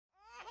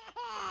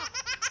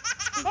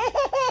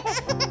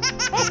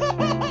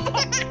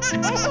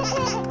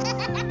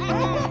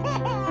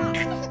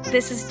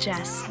This is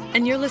Jess,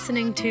 and you're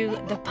listening to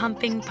the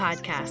Pumping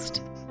Podcast.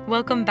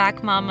 Welcome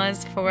back,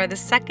 mamas, for the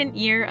second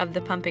year of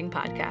the Pumping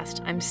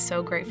Podcast. I'm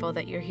so grateful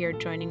that you're here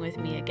joining with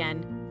me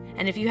again.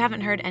 And if you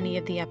haven't heard any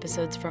of the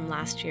episodes from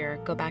last year,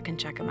 go back and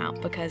check them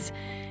out because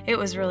it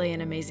was really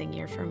an amazing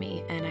year for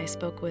me, and I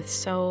spoke with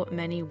so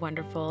many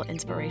wonderful,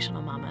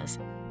 inspirational mamas.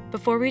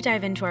 Before we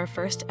dive into our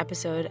first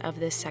episode of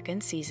this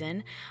second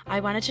season, I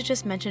wanted to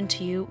just mention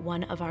to you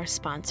one of our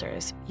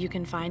sponsors. You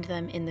can find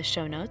them in the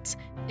show notes.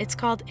 It's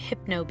called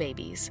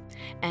Hypnobabies,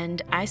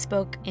 and I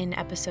spoke in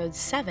episode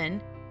 7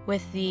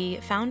 with the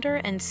founder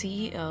and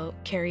CEO,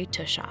 Carrie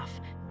Tushoff,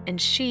 and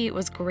she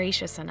was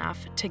gracious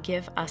enough to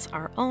give us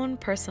our own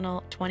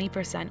personal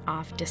 20%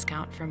 off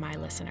discount for my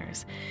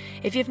listeners.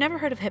 If you've never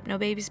heard of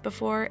Hypnobabies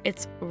before,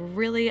 it's a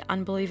really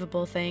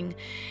unbelievable thing.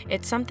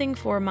 It's something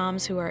for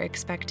moms who are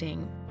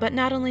expecting, but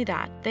not only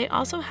that, they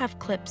also have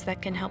clips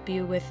that can help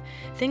you with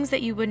things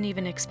that you wouldn't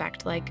even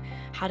expect, like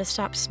how to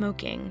stop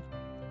smoking,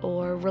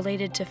 or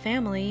related to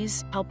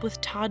families, help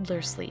with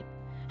toddler sleep,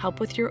 help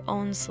with your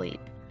own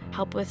sleep,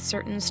 help with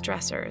certain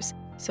stressors.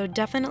 So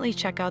definitely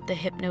check out the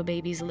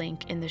Hypnobabies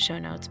link in the show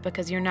notes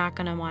because you're not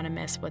going to want to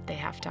miss what they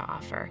have to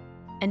offer.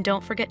 And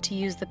don't forget to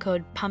use the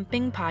code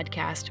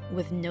PUMPINGPODCAST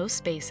with no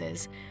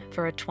spaces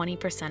for a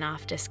 20%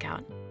 off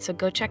discount. So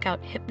go check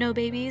out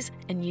Hypnobabies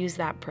and use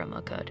that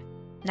promo code.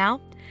 Now,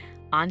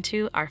 on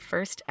to our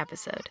first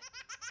episode.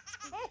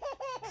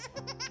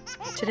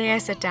 Today I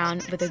sit down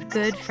with a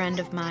good friend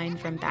of mine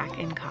from back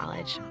in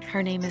college.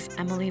 Her name is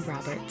Emily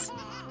Roberts.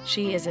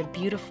 She is a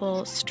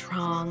beautiful,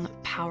 strong,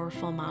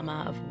 powerful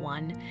mama of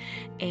one,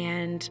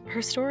 and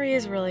her story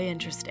is really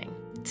interesting.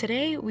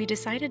 Today, we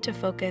decided to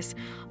focus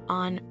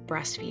on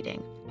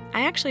breastfeeding.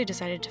 I actually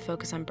decided to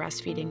focus on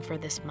breastfeeding for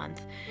this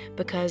month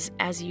because,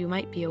 as you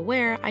might be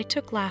aware, I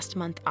took last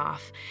month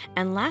off,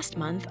 and last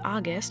month,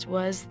 August,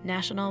 was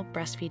National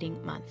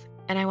Breastfeeding Month,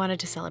 and I wanted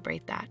to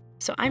celebrate that.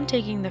 So I'm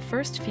taking the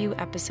first few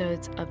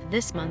episodes of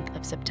this month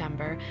of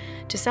September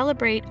to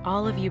celebrate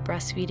all of you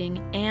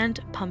breastfeeding and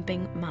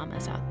pumping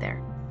mamas out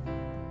there.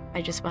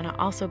 I just want to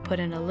also put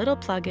in a little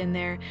plug in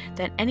there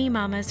that any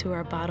mamas who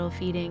are bottle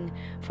feeding,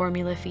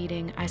 formula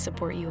feeding, I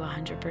support you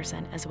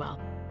 100% as well.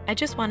 I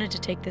just wanted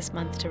to take this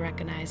month to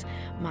recognize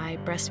my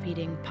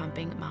breastfeeding,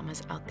 pumping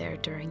mamas out there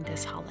during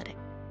this holiday.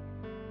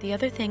 The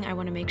other thing I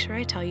want to make sure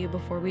I tell you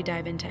before we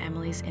dive into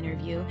Emily's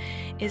interview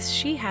is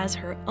she has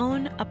her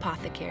own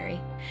apothecary.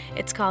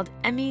 It's called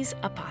Emmy's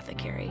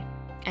Apothecary,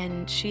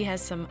 and she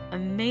has some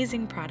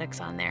amazing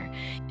products on there,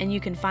 and you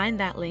can find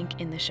that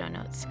link in the show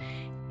notes.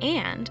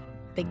 And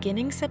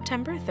beginning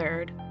September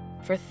 3rd,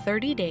 for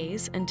 30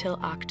 days until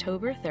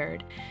October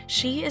 3rd,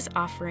 she is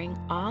offering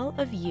all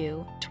of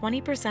you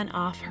 20%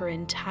 off her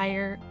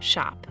entire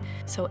shop.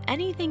 So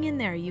anything in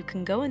there, you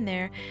can go in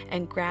there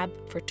and grab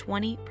for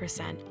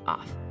 20%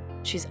 off.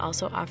 She's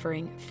also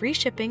offering free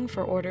shipping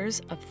for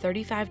orders of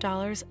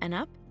 $35 and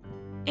up,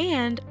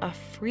 and a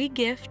free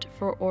gift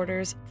for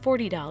orders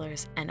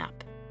 $40 and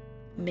up.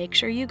 Make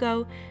sure you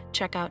go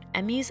check out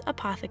Emmy's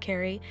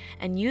Apothecary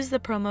and use the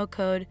promo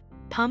code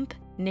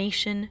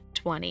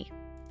PUMPNATION20.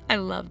 I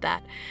love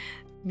that.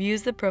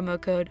 Use the promo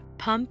code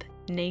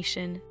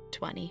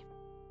PUMPNATION20.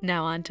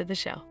 Now on to the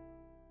show.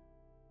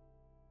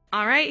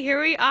 All right, here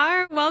we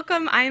are.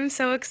 Welcome. I am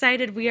so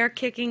excited. We are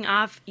kicking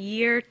off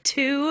year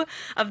 2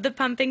 of the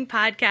Pumping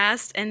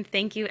Podcast. And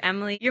thank you,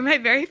 Emily. You're my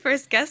very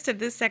first guest of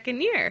this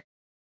second year.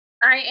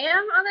 I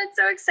am? Oh, that's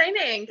so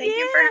exciting. Thank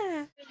you for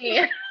having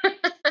me.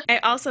 I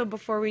also,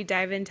 before we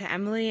dive into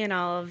Emily and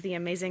all of the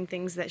amazing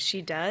things that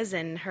she does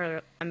and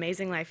her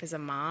amazing life as a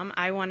mom,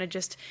 I want to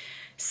just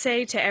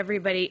say to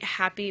everybody,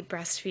 happy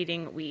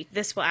breastfeeding week.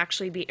 This will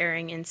actually be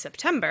airing in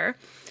September,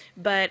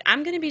 but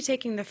I'm going to be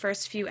taking the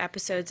first few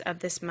episodes of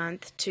this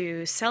month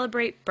to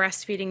celebrate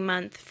breastfeeding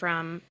month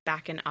from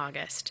back in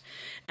August.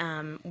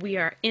 We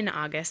are in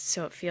August,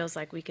 so it feels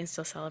like we can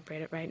still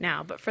celebrate it right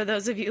now. But for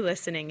those of you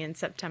listening in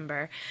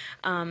September,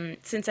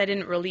 since I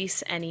didn't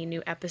release any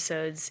new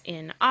episodes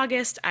in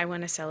August, I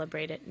want to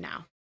celebrate it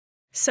now.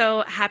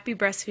 So happy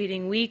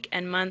breastfeeding week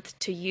and month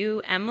to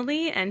you,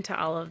 Emily, and to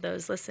all of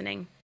those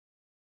listening.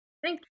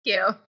 Thank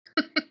you.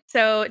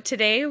 So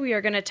today we are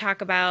going to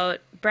talk about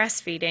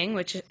breastfeeding,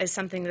 which is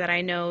something that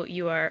I know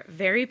you are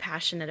very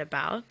passionate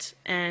about,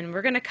 and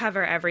we're going to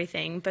cover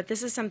everything, but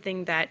this is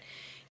something that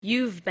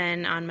you've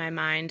been on my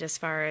mind as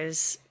far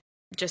as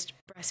just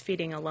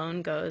breastfeeding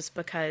alone goes,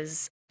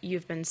 because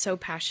you've been so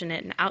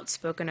passionate and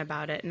outspoken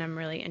about it, and I'm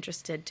really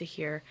interested to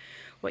hear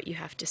what you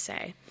have to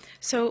say.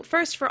 So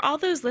first, for all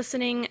those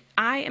listening,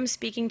 I am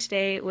speaking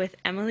today with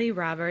Emily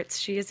Roberts.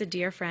 She is a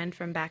dear friend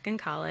from back in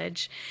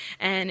college,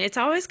 and it's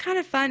always kind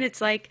of fun. It's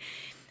like,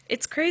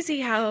 it's crazy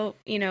how,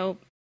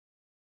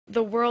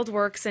 the world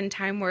works and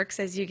time works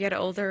as you get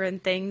older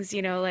and things,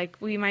 like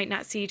we might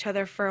not see each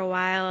other for a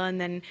while.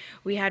 And then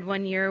we had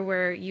one year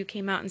where you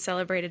came out and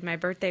celebrated my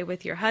birthday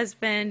with your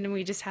husband and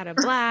we just had a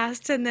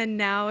blast. And then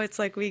now it's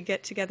like we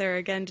get together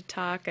again to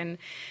talk and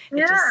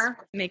it just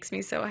makes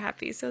me so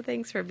happy. So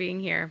thanks for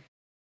being here.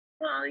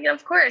 Well, yeah,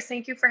 of course.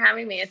 Thank you for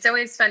having me. It's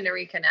always fun to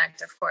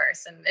reconnect, of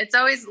course. And it's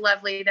always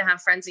lovely to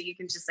have friends that you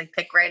can just like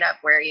pick right up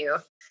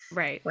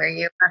Right. where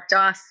you left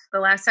off the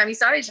last time you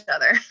saw each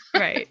other.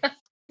 Right.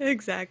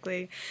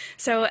 Exactly.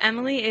 So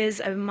Emily is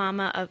a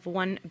mama of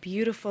one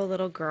beautiful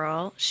little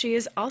girl. She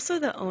is also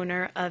the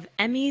owner of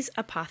Emmy's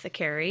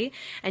Apothecary,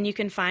 and you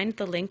can find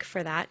the link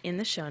for that in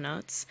the show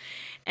notes.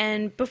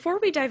 And before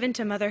we dive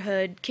into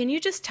motherhood, can you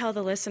just tell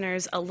the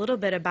listeners a little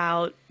bit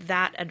about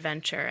that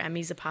adventure,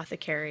 Emmy's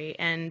Apothecary,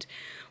 and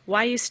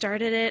why you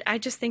started it? I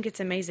just think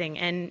it's amazing.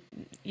 And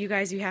you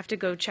guys, you have to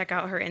go check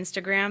out her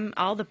Instagram.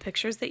 All the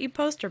pictures that you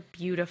post are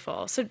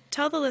beautiful. So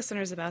tell the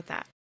listeners about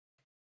that.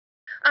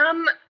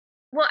 Um,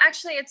 well,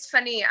 actually, it's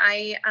funny.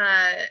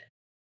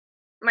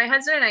 My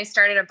husband and I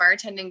started a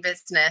bartending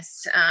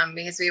business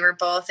because we were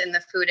both in the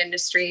food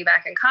industry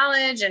back in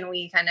college, and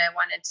we kind of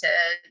wanted to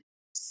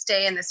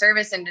stay in the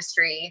service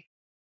industry.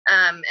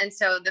 And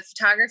so the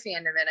photography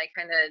end of it, I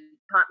kind of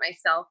taught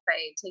myself by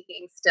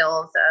taking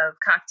stills of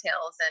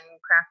cocktails and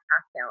craft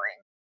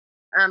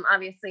cocktailing.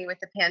 Obviously, with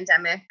the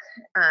pandemic,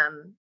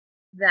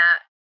 that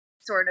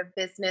sort of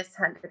business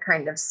had to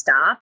kind of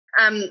stop.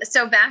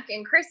 So back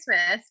in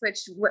Christmas,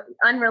 which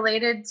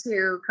unrelated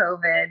to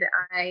COVID,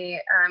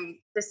 I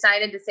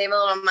decided to save a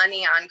little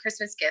money on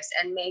Christmas gifts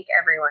and make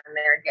everyone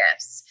their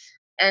gifts.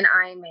 And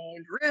I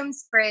made room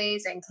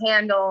sprays and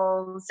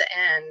candles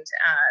and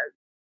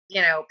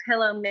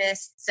pillow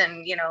mists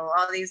and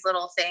all these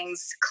little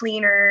things,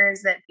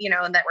 cleaners that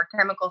were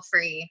chemical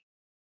free,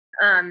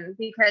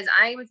 because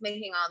I was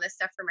making all this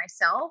stuff for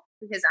myself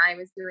because I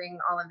was doing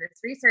all of this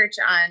research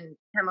on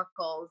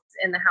chemicals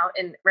in the house,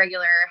 in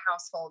regular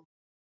household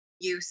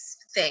use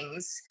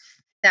things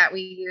that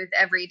we use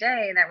every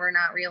day that we're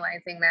not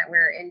realizing that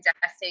we're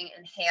ingesting,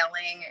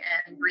 inhaling,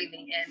 and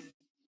breathing in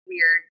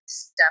weird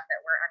stuff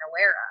that we're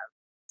unaware of.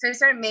 So I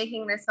started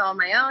making this all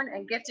my own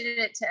and gifted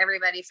it to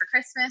everybody for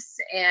Christmas.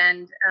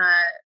 And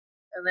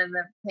then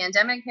the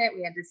pandemic hit.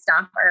 We had to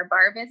stop our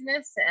bar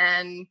business,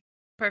 and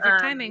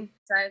Perfect timing.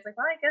 so I was like,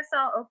 well, I guess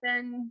I'll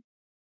open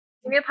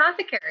the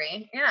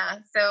apothecary. Yeah.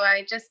 So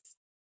I just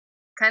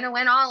kind of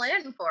went all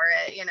in for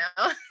it.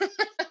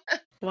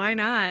 Why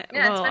not?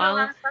 Yeah, it's Well, been a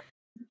lot of fun.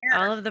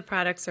 Yeah. all of the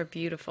products are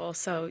beautiful.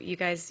 So you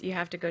guys, you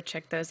have to go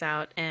check those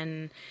out.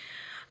 And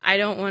I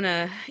don't want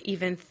to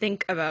even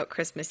think about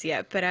Christmas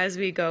yet, but as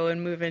we go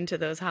and move into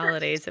those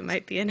holidays, it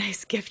might be a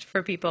nice gift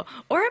for people,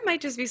 or it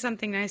might just be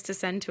something nice to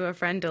send to a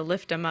friend to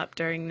lift them up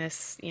during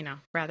this,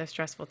 rather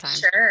stressful time.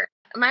 Sure.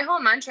 My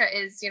whole mantra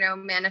is,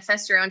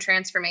 manifest your own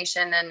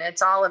transformation. And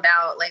it's all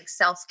about like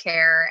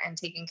self-care and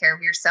taking care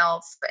of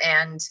yourself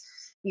and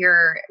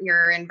your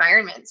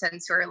environment.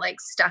 Since we're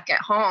like stuck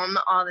at home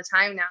all the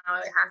time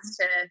now,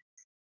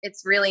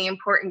 it's really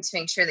important to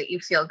make sure that you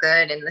feel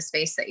good in the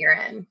space that you're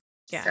in.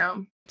 Yeah.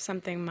 So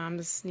something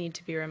moms need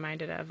to be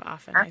reminded of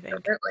often,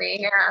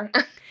 absolutely, I think.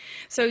 Yeah.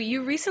 So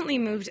you recently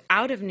moved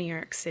out of New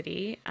York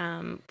City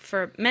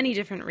for many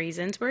different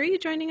reasons. Where are you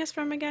joining us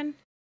from again?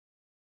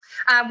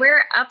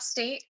 We're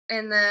upstate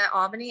in the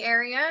Albany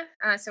area.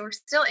 So we're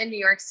still in New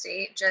York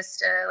State,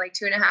 just like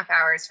 2.5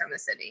 hours from the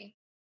city.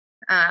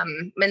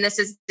 And this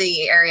is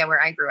the area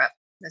where I grew up.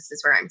 This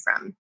is where I'm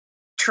from,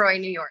 Troy,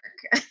 New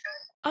York.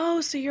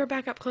 Oh, so you're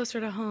back up closer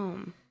to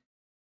home.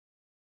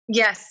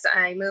 Yes,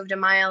 I moved a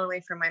mile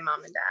away from my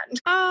mom and dad.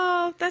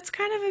 Oh, that's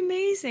kind of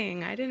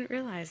amazing. I didn't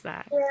realize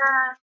that.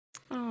 Yeah.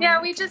 Oh,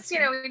 Yeah, we just,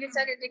 awesome. we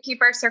decided to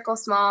keep our circle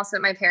small so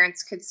that my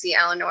parents could see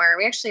Eleanor.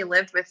 We actually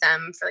lived with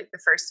them for like the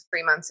first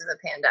 3 months of the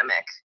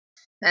pandemic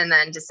and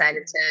then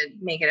decided to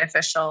make it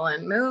official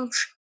and move.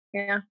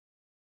 Yeah.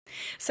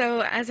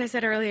 So, as I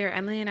said earlier,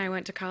 Emily and I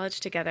went to college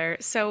together.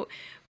 So,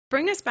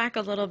 bring us back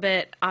a little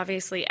bit,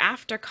 obviously,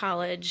 after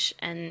college,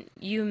 and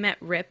you met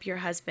Rip, your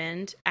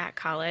husband, at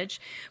college,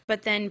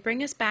 but then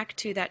bring us back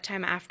to that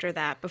time after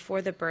that,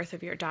 before the birth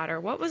of your daughter.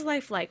 What was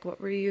life like?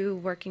 What were you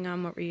working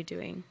on? What were you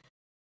doing?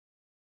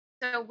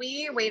 So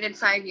we waited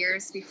 5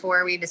 years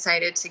before we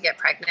decided to get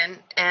pregnant.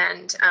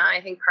 And I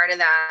think part of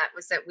that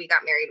was that we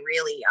got married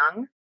really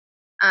young.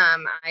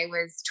 I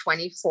was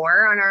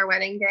 24 on our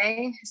wedding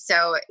day.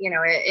 So,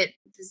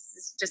 this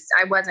is just,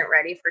 I wasn't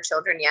ready for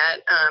children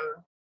yet.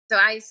 So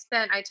I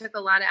took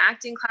a lot of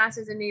acting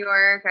classes in New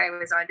York. I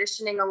was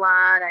auditioning a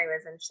lot. I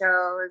was in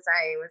shows.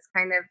 I was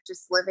kind of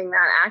just living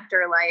that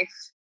actor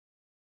life,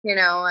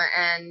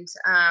 and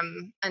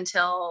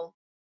until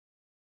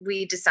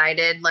we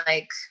decided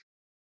like,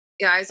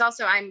 yeah,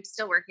 I'm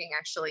still working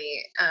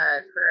actually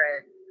for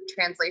a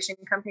translation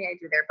company. I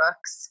do their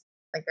books,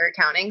 like their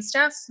accounting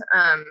stuff.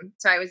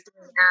 So I was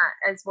doing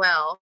that as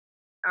well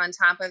on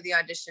top of the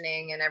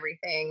auditioning and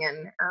everything.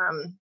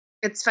 And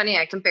it's funny,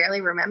 I can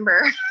barely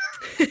remember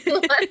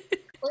what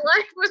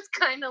life was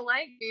kind of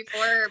like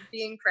before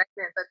being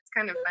pregnant. That's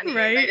kind of funny.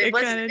 Right? It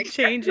kind of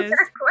changes.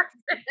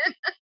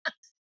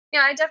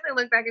 Yeah, I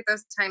definitely look back at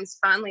those times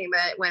fondly,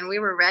 but when we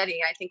were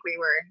ready, I think we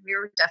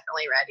were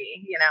definitely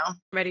ready,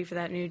 Ready for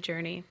that new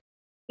journey.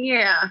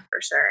 Yeah, for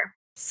sure.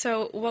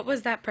 So, what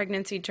was that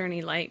pregnancy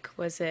journey like?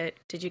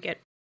 Did you get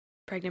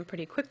pregnant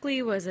pretty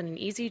quickly? Was it an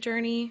easy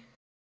journey?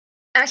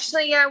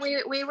 Actually, yeah,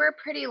 we were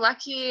pretty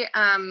lucky.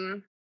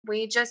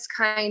 We just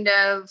kind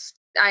of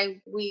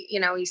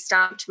we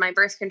stopped my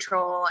birth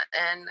control,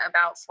 and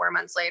about 4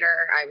 months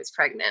later I was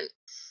pregnant.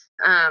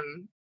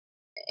 Um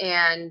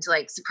and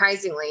like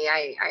surprisingly,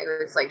 I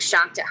was like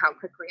shocked at how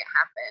quickly it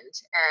happened.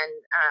 And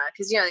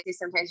because like,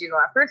 sometimes you go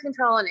off birth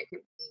control and it can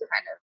be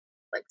kind of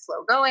like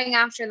slow going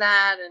after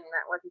that, and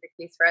that wasn't the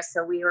case for us.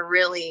 So we were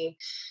really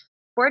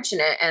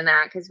fortunate in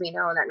that, because we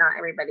know that not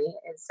everybody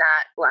is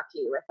that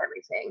lucky with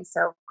everything.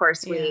 So of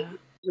course Yeah.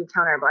 we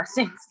count our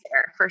blessings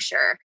there for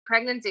sure.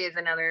 Pregnancy is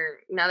another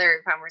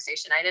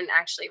conversation. I didn't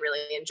actually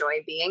really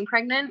enjoy being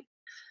pregnant.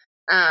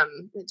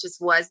 It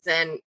just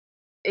wasn't,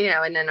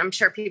 and then I'm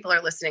sure people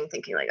are listening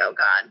thinking like, oh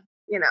God,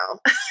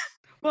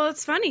 Well,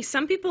 it's funny.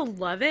 Some people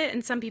love it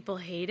and some people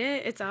hate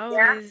it. It's yeah.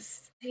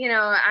 always,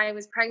 I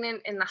was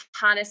pregnant in the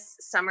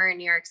hottest summer in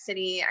New York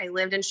City. I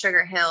lived in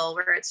Sugar Hill,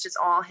 where it's just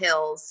all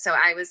hills. So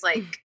I was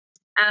like,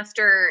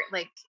 after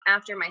my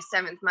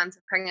 7th month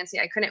of pregnancy,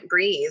 I couldn't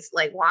breathe,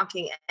 like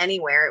walking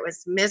anywhere. It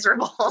was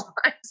miserable.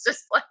 I was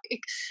just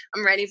like,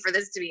 I'm ready for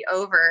this to be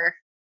over.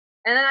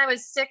 And then I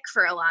was sick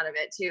for a lot of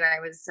it too. I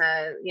was,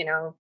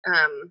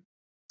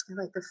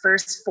 like the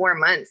first 4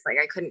 months, like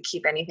I couldn't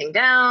keep anything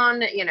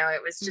down. It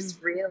was mm,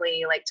 just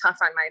really like tough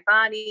on my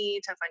body,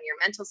 tough on your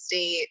mental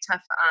state,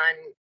 tough on,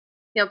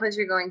 because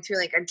you're going through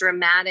like a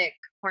dramatic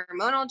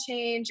hormonal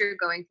change, you're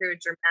going through a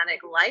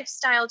dramatic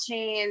lifestyle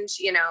change,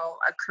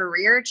 a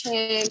career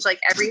change,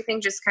 like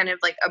everything just kind of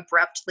like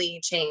abruptly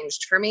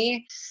changed for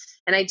me.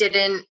 And I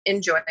didn't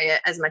enjoy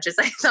it as much as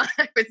I thought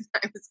I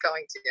was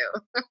going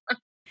to.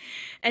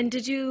 and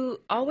did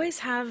you always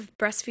have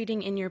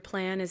breastfeeding in your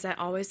plan? Is that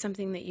always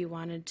something that you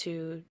wanted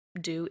to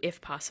do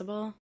if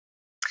possible?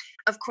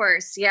 Of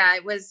course. Yeah,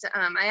 it was.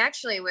 I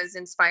actually was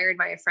inspired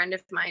by a friend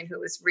of mine who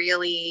was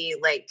really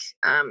like,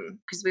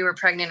 because we were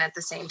pregnant at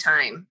the same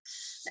time.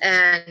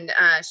 And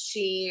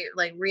she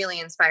like really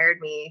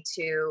inspired me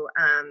to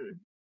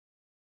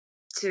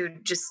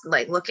just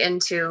like look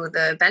into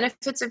the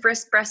benefits of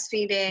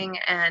breastfeeding,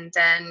 and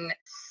then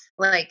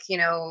like,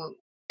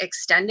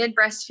 extended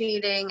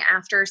breastfeeding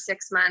after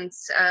 6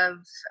 months of,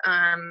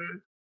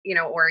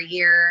 or a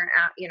year,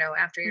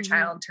 after your Hmm.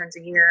 child turns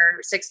a year,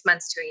 6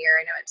 months to a year.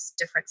 I know it's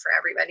different for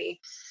everybody.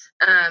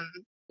 Um,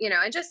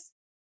 and just,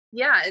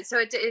 yeah, so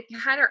it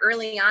kind of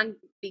early on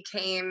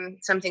became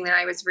something that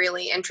I was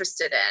really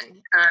interested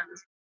in,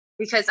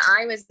 because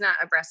I was not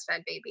a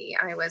breastfed baby.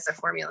 I was a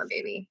formula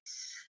baby.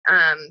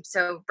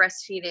 So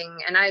breastfeeding,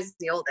 and I was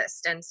the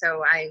oldest, and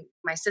so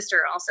my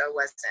sister also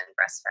wasn't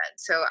breastfed,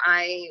 so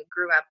I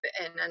grew up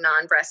in a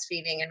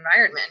non-breastfeeding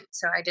environment.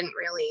 So I didn't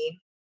really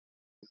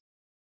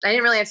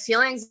have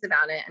feelings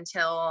about it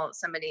until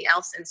somebody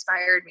else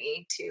inspired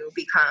me to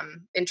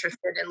become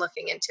interested in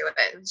looking into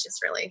it. It was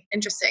just really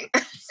interesting.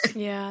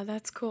 Yeah,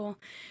 that's cool.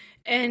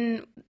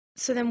 And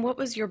so then what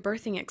was your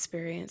birthing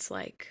experience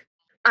like?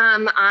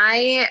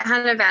 I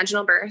had a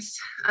vaginal birth,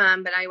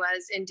 but I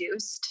was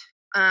induced.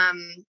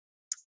 Um,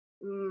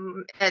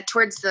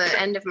 Towards the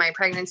end of my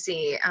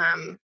pregnancy,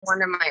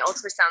 one of my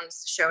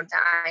ultrasounds showed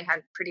that I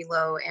had pretty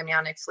low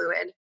amniotic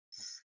fluid.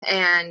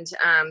 And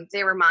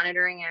they were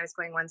monitoring. I was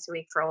going once a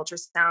week for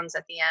ultrasounds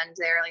at the end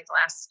there, like the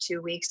last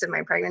 2 weeks of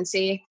my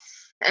pregnancy,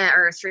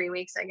 or 3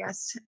 weeks, I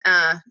guess.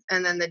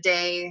 And then the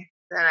day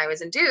that I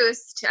was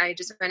induced, I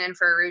just went in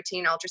for a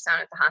routine ultrasound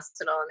at the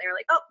hospital, and they were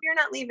like, "Oh, you're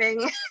not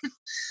leaving.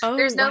 Oh,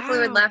 There's no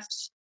fluid wow.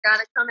 left.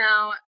 Gotta come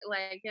out.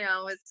 Like,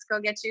 let's go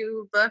get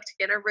you booked,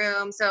 get a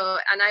room." So,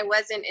 and I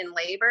wasn't in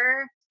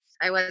labor.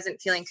 I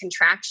wasn't feeling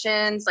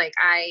contractions. Like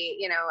I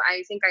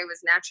think I was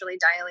naturally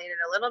dilated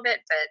a little bit,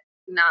 but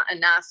not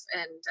enough.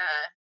 And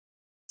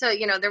so,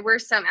 there were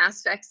some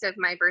aspects of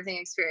my birthing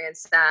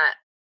experience that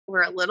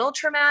were a little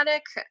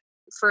traumatic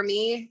for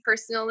me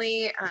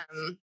personally.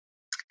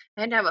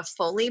 I had to have a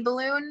Foley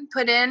balloon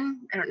put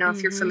in. I don't know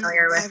if you're Mhm.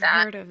 familiar with I've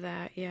that. heard of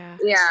that, yeah.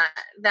 Yeah,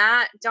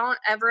 that, don't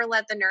ever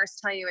let the nurse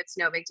tell you it's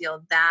no big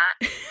deal. That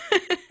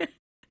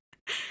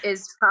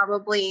is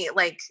probably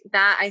like,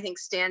 that I think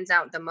stands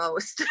out the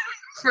most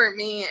for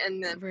me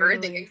in the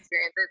birthing Really?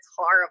 experience. It's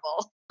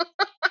horrible.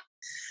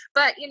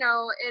 But you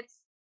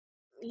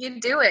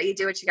do what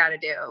you got to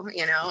do,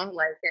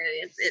 like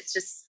it's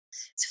just,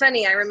 it's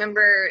funny. I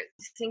remember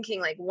thinking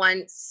like,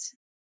 once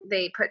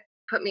they put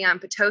me on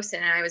pitocin,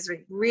 and I was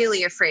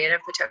really afraid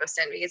of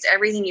pitocin, because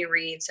everything you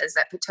read says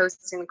that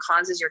pitocin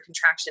causes your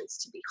contractions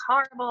to be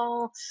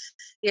horrible,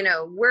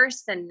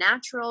 worse than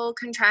natural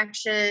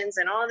contractions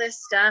and all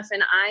this stuff.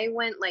 And I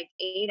went like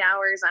 8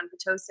 hours on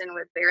pitocin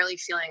with barely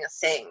feeling a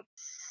thing.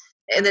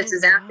 And Oh, this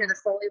is after the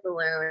wow. Foley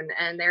balloon,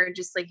 and they're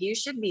just like, you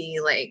should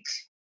be like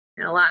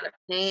in a lot of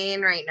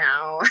pain right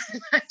now.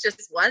 I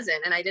just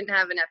wasn't. And I didn't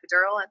have an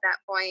epidural at that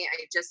point.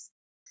 I just,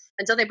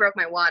 until they broke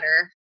my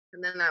water.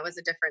 And then that was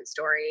a different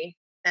story.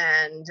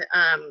 And,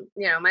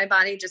 my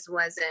body just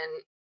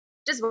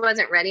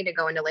wasn't ready to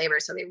go into labor.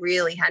 So they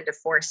really had to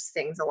force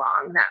things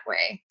along that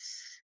way.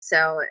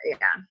 So,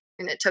 yeah.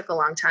 And it took a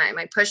long time.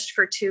 I pushed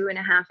for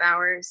 2.5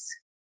 hours.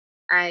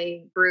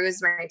 I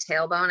bruised my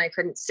tailbone. I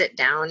couldn't sit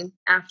down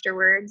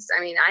afterwards.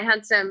 I mean, I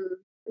had some,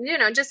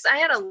 just I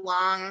had a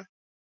long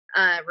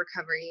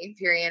recovery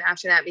period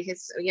after that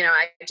because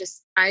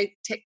I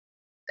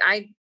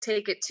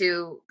take it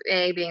to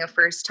being a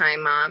first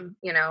time mom.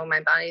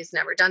 My body's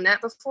never done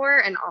that before,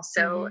 and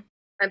also Hmm.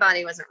 my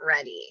body wasn't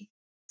ready,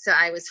 so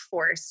I was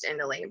forced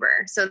into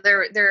labor. So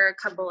there are a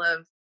couple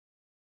of,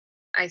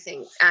 I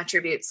think,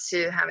 attributes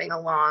to having a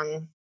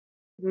long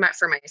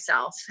for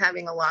myself,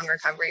 having a long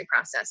recovery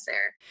process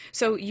there.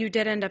 So you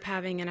did end up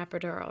having an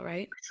epidural,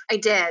 right? I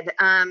did.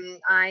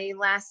 I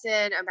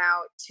lasted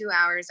about 2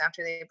 hours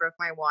after they broke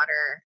my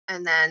water.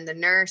 And then the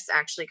nurse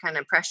actually kind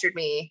of pressured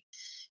me.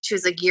 She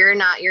was like, you're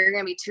going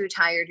to be too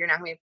tired. You're not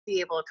going to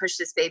be able to push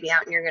this baby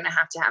out, and you're going to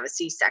have a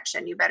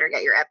C-section. You better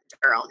get your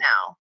epidural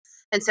now.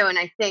 And so, and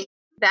I think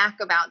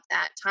back about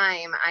that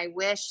time, I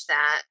wish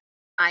that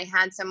I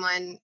had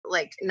someone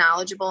like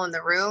knowledgeable in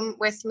the room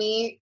with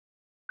me,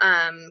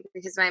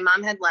 because my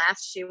mom had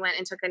left. She went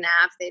and took a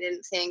nap. They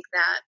didn't think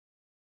that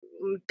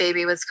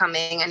baby was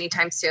coming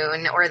anytime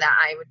soon, or that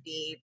I would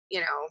be,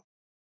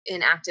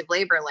 in active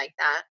labor like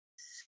that.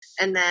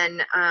 And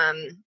then,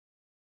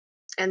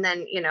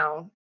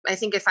 I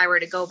think if I were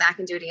to go back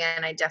and do it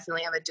again, I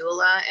definitely have a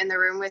doula in the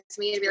room with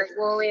me to be like,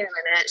 well, wait a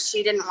minute.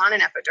 She didn't want an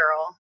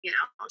epidural,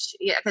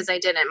 because I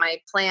didn't. My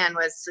plan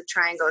was to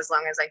try and go as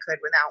long as I could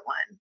without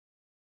one.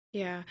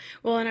 Yeah.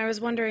 Well, and I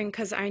was wondering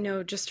because I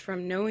know just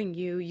from knowing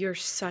you, you're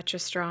such a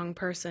strong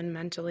person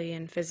mentally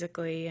and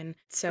physically. And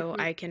so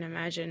Mhm. I can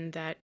imagine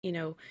that,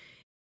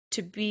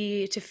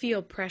 to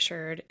feel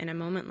pressured in a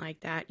moment like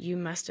that, you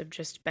must have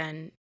just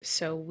been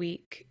so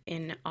weak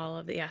in all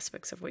of the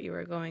aspects of what you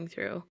were going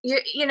through.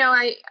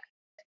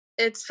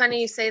 It's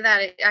funny you say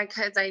that,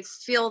 because I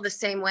feel the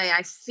same way.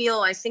 I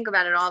think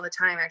about it all the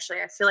time.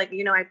 Actually, I feel like,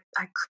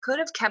 I could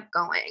have kept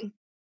going,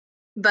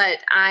 but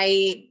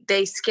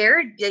they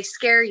scare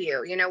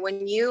you,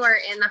 when you are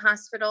in the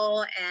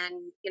hospital,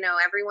 and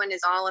everyone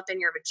is all up in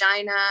your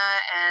vagina,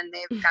 and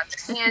they've got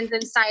their hands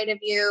inside of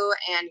you,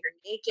 and you're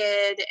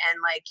naked,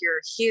 and like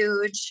you're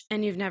huge.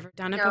 And you've never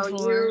done it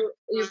before.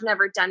 You've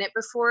never done it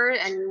before,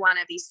 and you want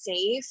to be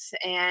safe.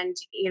 And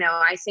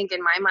I think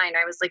in my mind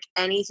I was like,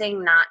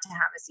 anything not to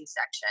have a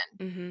C-section.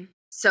 Mm-hmm.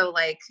 So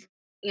like,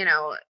 you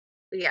know,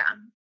 yeah.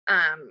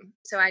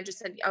 So I just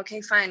said,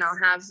 okay, fine. I'll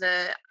have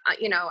the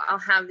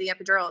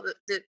epidural.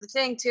 The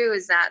thing too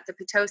is that the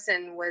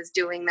Pitocin was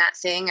doing that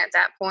thing at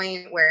that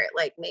point where it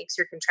like makes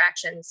your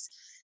contractions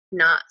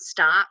not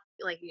stop.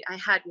 Like I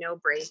had no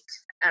break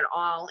at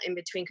all in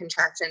between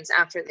contractions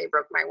after they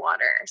broke my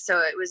water. So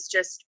it was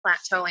just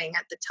plateauing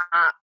at the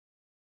top.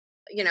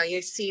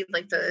 You see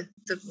like the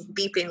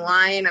beeping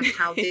line of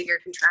how big your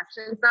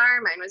contractions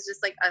are. Mine was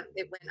just like,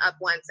 it went up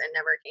once and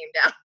never came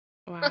down.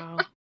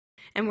 Wow.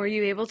 And were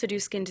you able to do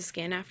skin to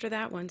skin after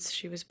that once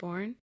she was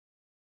born?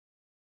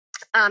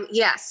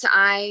 Yes,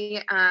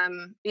 I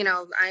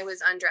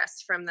was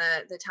undressed from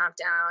the top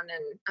down,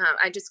 and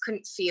I just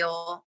couldn't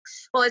feel.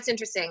 Well, it's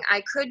interesting.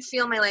 I could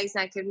feel my legs,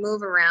 and I could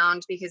move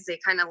around because they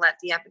kind of let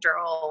the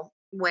epidural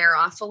wear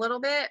off a little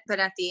bit. But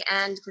at the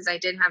end, because I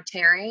did have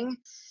tearing,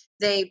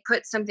 they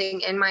put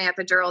something in my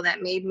epidural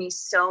that made me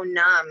so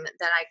numb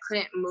that I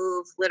couldn't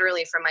move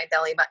literally from my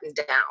belly button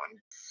down,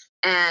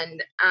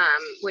 and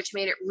which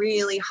made it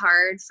really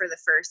hard for the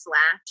first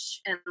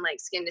latch and like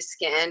skin to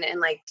skin, and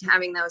like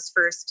having those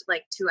first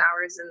like 2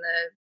 hours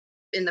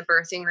in the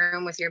birthing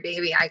room with your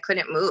baby, I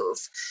couldn't move.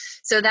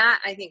 So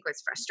that I think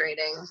was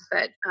frustrating,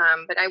 but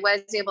I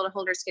was able to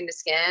hold her skin to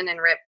skin, and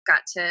Rip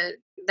got to,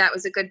 that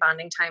was a good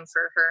bonding time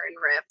for her and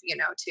Rip,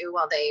 too,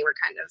 while they were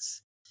kind of,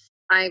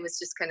 I was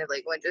just kind of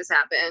like, what just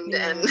happened?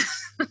 And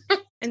Yeah.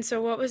 And so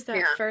what was that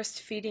yeah.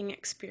 first feeding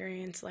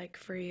experience like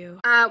for you?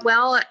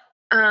 Well,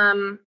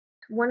 um,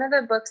 one of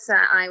the books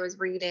that I was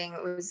reading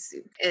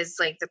is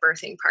like The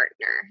Birthing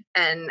Partner,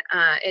 and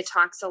it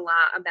talks a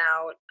lot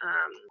about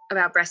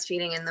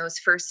breastfeeding in those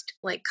first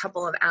like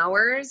couple of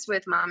hours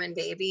with mom and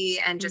baby,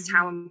 and just Mm-hmm.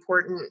 how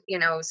important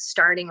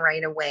starting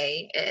right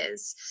away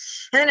is.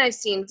 And then I've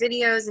seen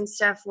videos and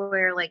stuff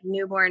where like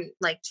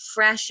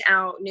fresh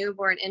out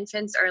newborn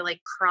infants are like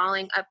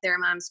crawling up their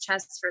mom's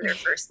chest for their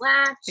first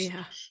latch.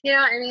 Yeah.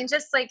 I mean,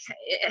 just like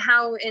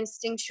how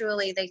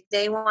instinctually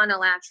they want to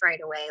latch right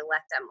away,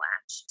 let them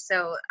latch.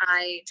 So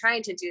I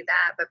tried to do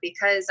that, but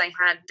because I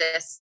had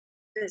this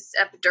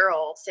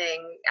epidural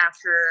thing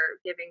after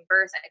giving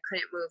birth, I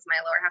couldn't move my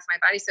lower half of my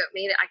body, so it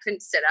made it, I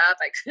couldn't sit up,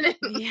 I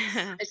couldn't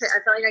Yeah. I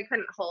felt like I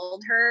couldn't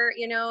hold her,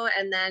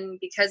 and then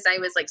because I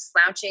was like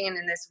slouching and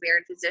in this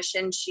weird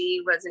position,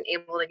 she wasn't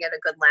able to get a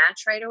good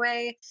latch right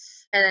away.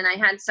 And then I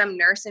had some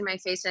nurse in my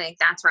face saying,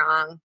 that's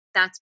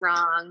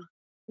wrong,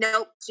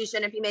 nope, she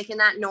shouldn't be making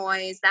that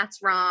noise, that's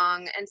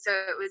wrong. And so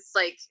it was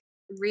like,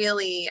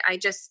 really,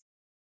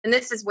 and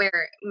this is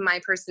where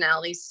my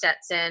personality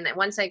sets in.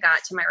 Once I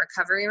got to my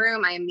recovery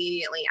room, I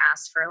immediately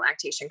asked for a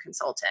lactation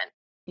consultant.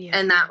 Yeah.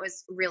 And that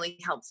was really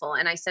helpful.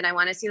 And I said, I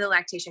want to see the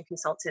lactation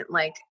consultant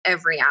like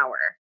every hour,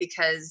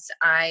 because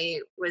I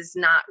was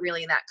not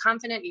really that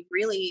confident.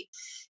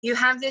 You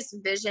have this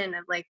vision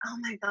of like, oh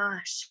my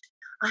gosh,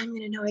 I'm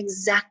going to know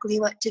exactly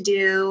what to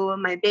do.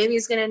 My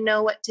baby's going to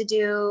know what to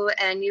do.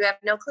 And you have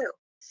no clue.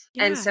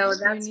 And Yeah, so you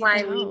that's need the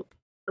why help.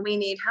 we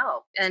need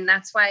help. And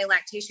that's why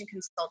lactation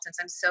consultants,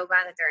 I'm so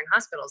glad that they're in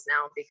hospitals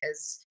now,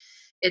 because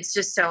it's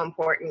just so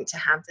important to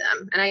have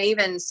them. And I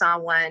even saw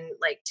one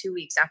like 2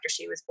 weeks after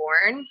she was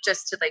born,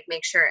 just to like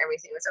make sure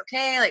everything was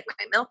okay, like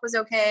my milk was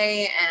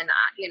okay. And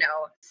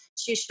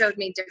she showed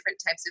me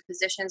different types of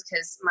positions,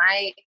 because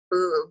my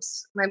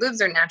boobs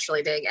are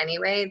naturally big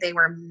anyway. They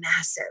were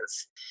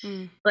massive.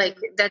 Mm, Like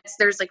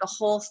there's like a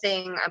whole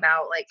thing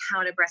about like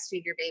how to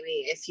breastfeed your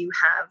baby if you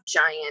have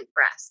giant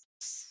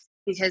breasts,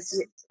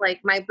 because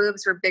like my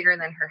boobs were bigger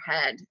than her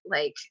head,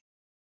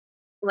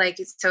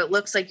 so it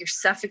looks like you're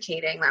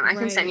suffocating them. I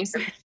can send you right.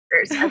 some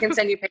pictures. I can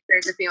send you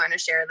pictures if you want to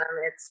share them.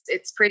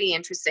 It's pretty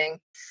interesting.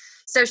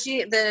 So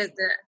the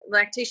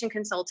lactation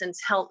consultants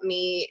help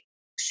me,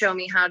 show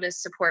me how to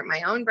support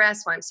my own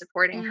breast while I'm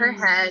supporting her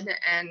Mm, head.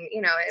 And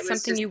it was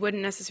something just, you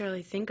wouldn't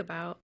necessarily think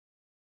about.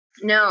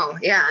 no,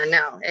 yeah,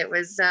 no, it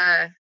was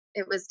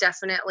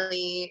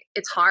definitely,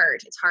 it's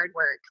hard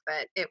work,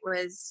 but it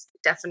was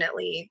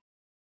definitely,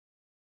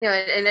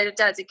 and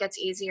it gets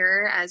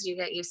easier as you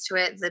get used to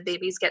it. The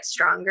babies get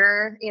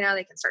stronger, they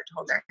can start to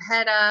hold their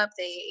head up.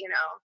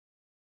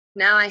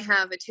 Now I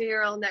have a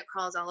 2-year-old that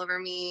crawls all over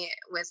me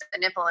with a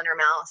nipple in her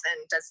mouth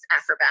and does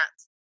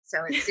acrobats.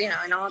 So it's,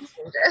 in all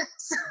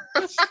changes.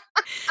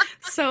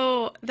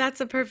 So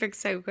that's a perfect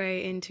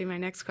segue into my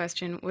next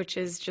question, which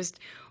is just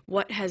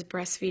what has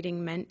breastfeeding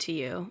meant to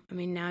you? I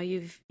mean, now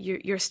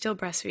you're still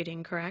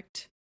breastfeeding,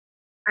 correct?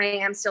 I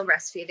am still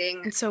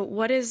breastfeeding. And so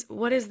what is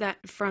that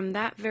from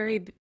that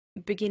very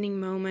beginning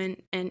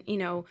moment? And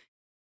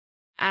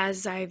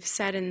as I've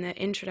said in the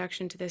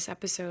introduction to this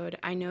episode,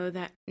 I know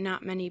that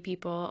not many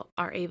people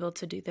are able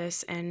to do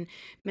this, and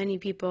many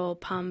people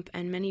pump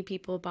and many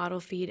people bottle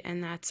feed,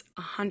 and that's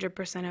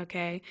 100%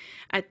 okay.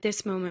 At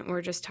this moment,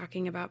 we're just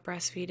talking about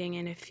breastfeeding,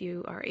 and if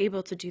you are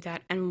able to do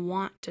that and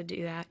want to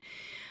do that,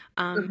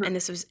 Mhm. and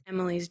this was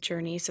Emily's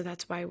journey, so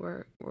that's why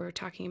we're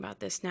talking about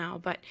this now.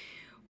 But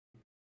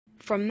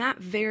from that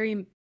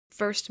very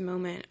first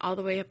moment all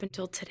the way up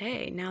until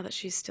today, now that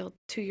she's still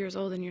 2 years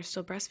old and you're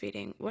still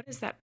breastfeeding, what has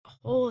that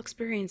whole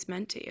experience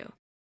meant to you?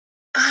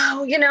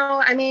 Oh,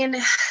 I mean,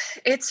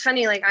 it's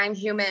funny. Like, I'm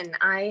human.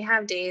 I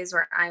have days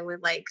where I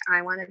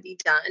want to be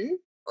done,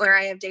 or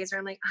I have days where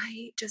I'm like,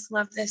 I just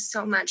love this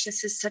so much.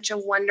 This is such a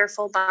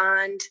wonderful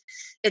bond.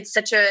 And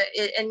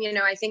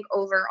I think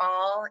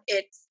overall,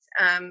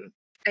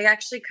 I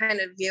actually kind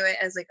of view it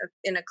as like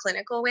in a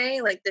clinical way.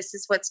 Like, this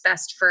is what's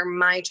best for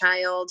my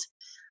child.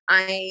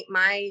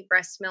 My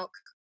breast milk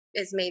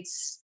is made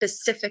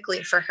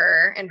specifically for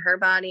her and her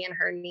body and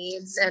her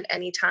needs at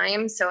any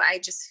time. So I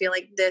just feel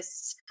like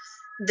this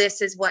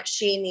is what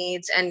she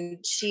needs,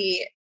 and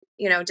she,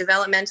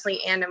 developmentally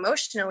and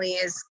emotionally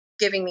is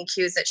giving me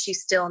cues that she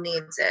still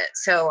needs it.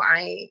 So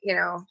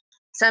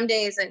some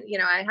days, and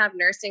I have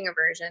nursing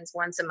aversions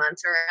once a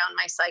month around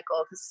my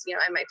cycle, because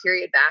I have my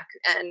period back,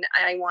 and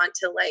I want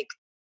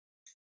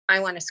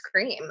to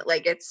scream.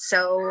 Like, it's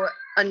so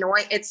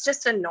annoying. It's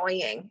just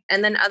annoying.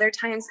 And then other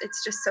times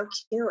it's just so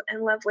cute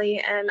and lovely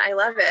and I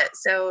love it.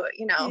 So,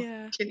 Yeah,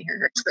 you can hear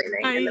her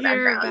screaming I in the hear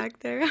her background. back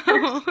there.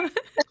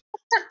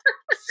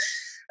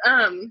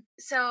 Oh.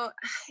 So,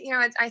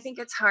 I think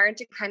it's hard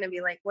to kind of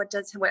be like, what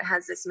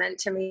has this meant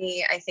to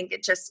me? I think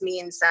it just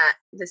means that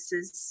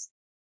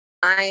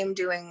I am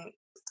doing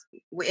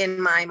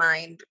in my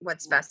mind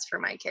what's best for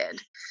my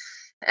kid.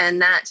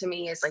 And that to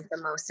me is like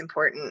the most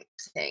important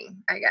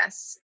thing, I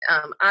guess.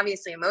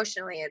 Obviously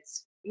emotionally,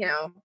 it's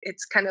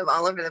kind of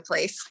all over the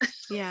place.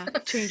 Yeah,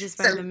 changes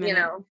by So, the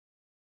minute.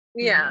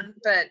 yeah, Hmm.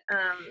 but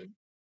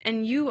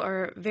And you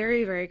are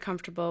very, very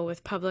comfortable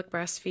with public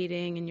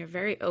breastfeeding and you're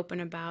very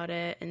open about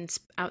it and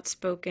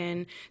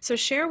outspoken. So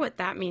share what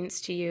that means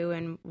to you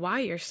and why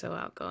you're so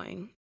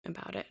outgoing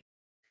about it.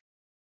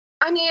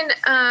 I mean,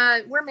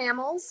 we're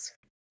mammals.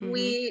 Hmm.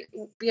 We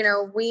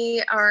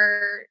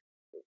are,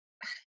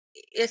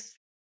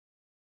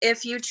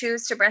 if you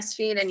choose to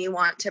breastfeed and you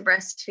want to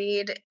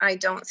breastfeed, I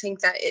don't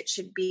think that it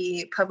should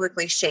be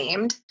publicly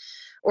shamed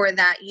or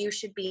that you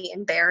should be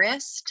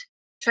embarrassed.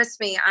 Trust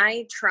me,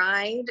 I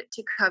tried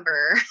to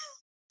cover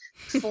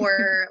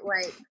for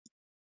like,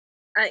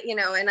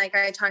 and like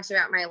I talked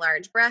about my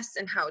large breasts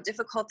and how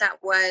difficult that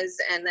was.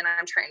 And then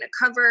I'm trying to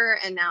cover,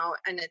 and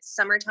it's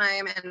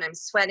summertime and I'm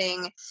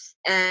sweating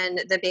and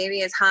the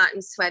baby is hot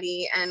and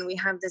sweaty. And we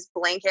have this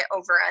blanket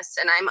over us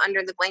and I'm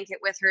under the blanket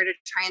with her to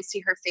try and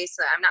see her face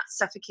so that I'm not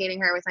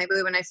suffocating her with my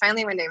boob. And I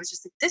finally one day was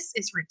just like, this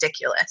is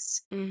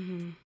ridiculous.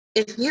 Hmm.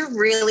 If you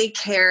really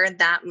care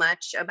that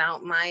much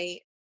about my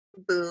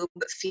boob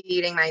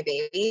feeding my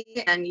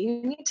baby, and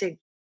you need to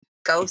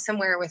go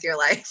somewhere with your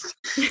life,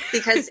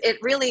 because it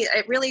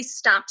really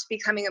stopped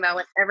becoming about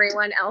what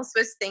everyone else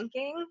was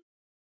thinking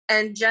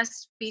and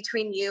just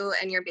between you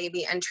and your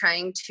baby and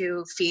trying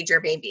to feed your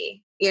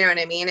baby. You know what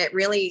I mean? It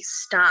really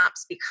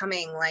stops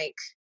becoming like,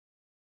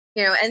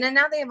 and then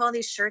now they have all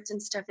these shirts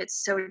and stuff.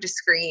 It's so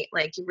discreet.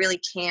 Like, you really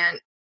can't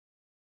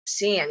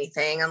see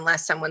anything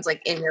unless someone's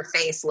like in your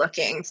face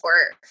looking for,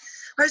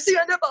 I see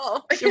a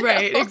nipple,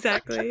 Right,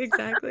 exactly,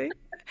 exactly.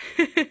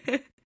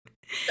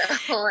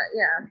 Well,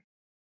 yeah.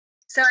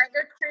 So I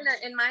just kind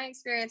of, in my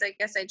experience, I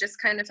guess I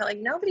just kind of felt like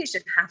nobody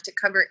should have to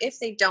cover if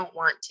they don't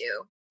want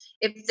to.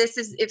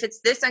 If it's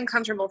this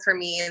uncomfortable for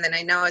me, then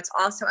I know it's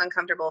also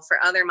uncomfortable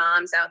for other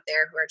moms out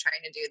there who are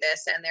trying to do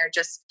this, and they're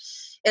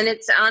just, and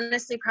it's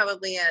honestly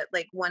probably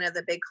like one of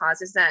the big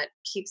causes that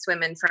keeps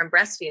women from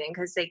breastfeeding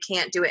because they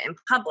can't do it in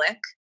public,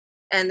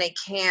 and they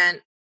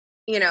can't,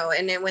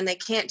 and then when they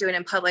can't do it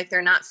in public,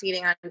 they're not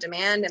feeding on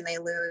demand and they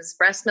lose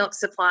breast milk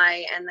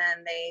supply and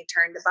then they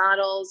turn to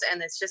bottles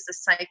and it's just a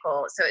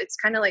cycle. So it's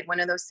kind of like one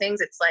of those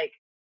things. It's like,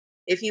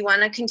 if you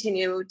want to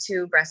continue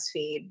to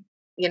breastfeed,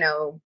 you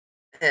know,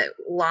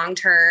 long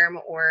term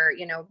or,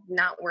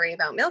 not worry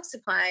about milk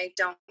supply,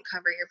 don't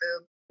cover your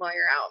boob while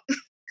you're out.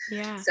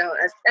 Yeah. So,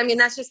 I mean,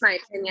 that's just my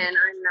opinion.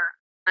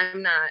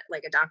 I'm not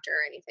like a doctor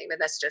or anything, but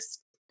that's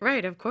just.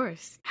 Right, of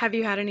course. Have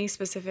you had any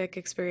specific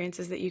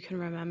experiences that you can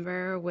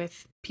remember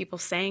with people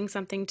saying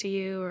something to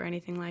you or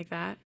anything like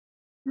that?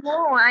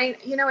 No,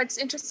 it's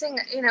interesting.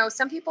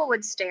 Some people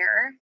would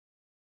stare,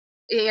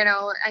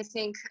 I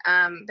think,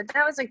 but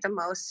that was like the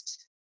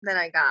most that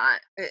I got.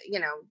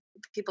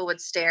 People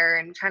would stare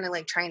and kind of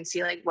like try and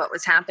see like what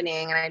was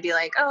happening. And I'd be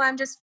like, oh, I'm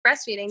just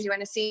breastfeeding. Do you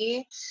want to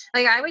see?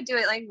 Like, I would do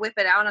it, like whip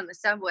it out on the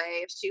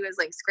subway if she was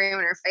like screaming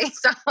her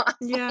face off.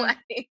 Yeah.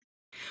 Like,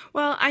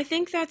 Well, I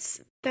think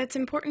that's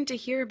important to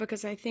hear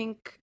because I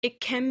think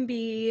it can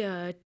be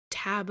a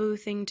taboo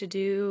thing to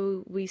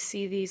do. We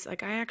see these,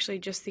 like I actually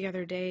just the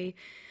other day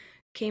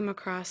came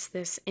across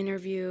this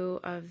interview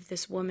of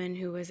this woman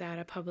who was at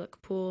a public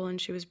pool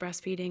and she was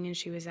breastfeeding and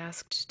she was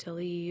asked to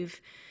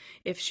leave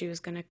if she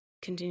was going to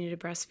continue to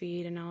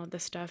breastfeed and all of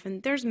this stuff.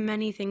 And there's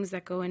many things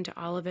that go into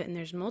all of it and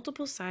there's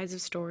multiple sides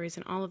of stories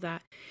and all of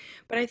that.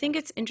 But I think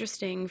it's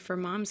interesting for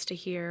moms to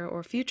hear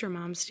or future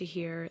moms to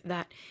hear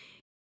that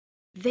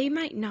they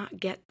might not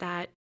get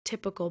that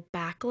typical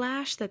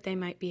backlash that they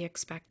might be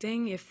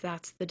expecting if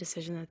that's the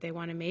decision that they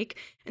want to make.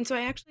 And so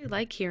I actually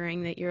like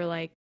hearing that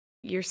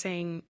you're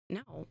saying,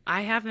 no,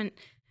 I haven't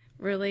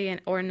really,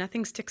 and or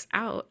nothing sticks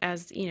out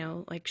as,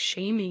 like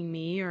shaming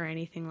me or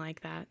anything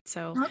like that.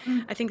 So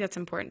I think that's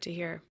important to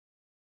hear.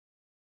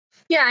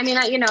 yeah, I mean,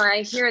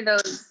 I hear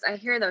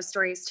those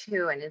stories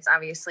too, and it's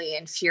obviously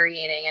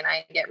infuriating, and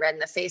I get red in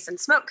the face, and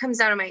smoke comes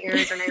out of my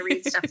ears when I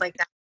read stuff like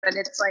that. But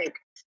it's like,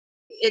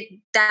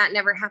 that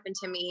never happened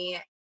to me,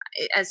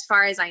 as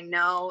far as I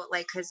know.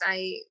 Like, because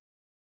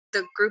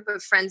the group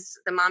of friends,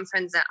 the mom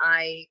friends that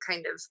I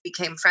kind of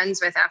became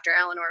friends with after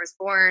Eleanor was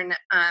born,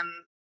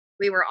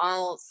 we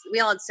all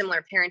had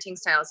similar parenting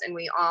styles, and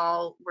we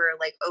all were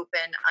like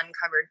open,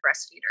 uncovered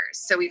breastfeeders.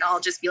 So we'd all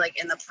just be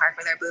like in the park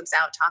with our boobs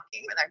out,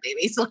 talking with our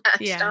babies latched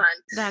Yeah, on,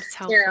 that's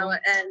helpful.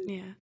 and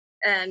Yeah.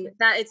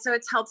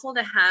 it's helpful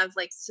to have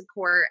like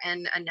support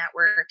and a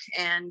network.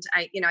 And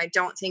I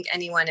don't think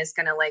anyone is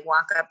going to like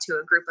walk up to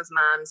a group of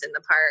moms in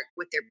the park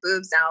with their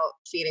boobs out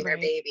feeding their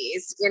Right.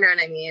 babies, you know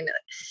what I mean?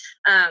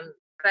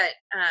 But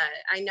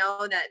I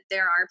know that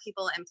there are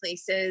people and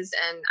places,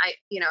 and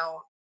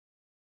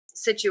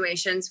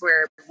situations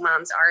where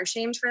moms are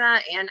ashamed for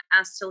that and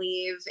asked to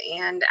leave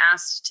and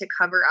asked to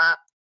cover up,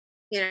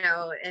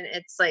 and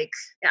it's like,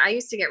 I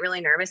used to get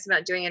really nervous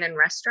about doing it in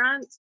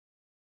restaurants.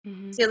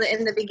 Hmm. So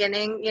in the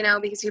beginning,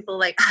 because people are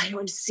like, I don't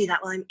want to see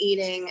that while I'm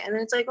eating. And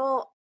then it's like,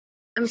 well,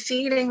 I'm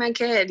feeding my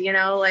kid,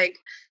 like,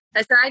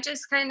 and so I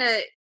just kind of,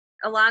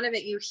 a lot of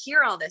it, you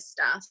hear all this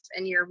stuff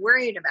and you're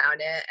worried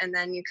about it. And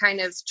then you kind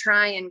of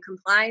try and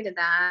comply to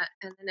that.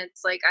 And then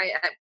it's like,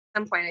 at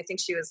some point, I think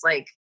she was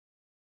like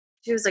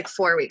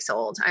 4 weeks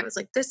old. I was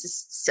like, this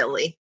is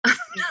silly. I'm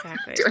not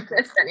Exactly. doing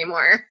this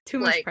anymore. Too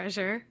much Like,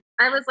 pressure.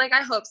 I was like,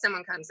 I hope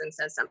someone comes and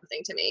says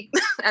something to me.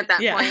 At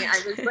that Yeah. point,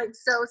 I was like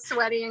so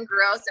sweaty and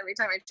gross every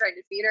time I tried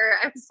to feed her.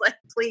 I was like,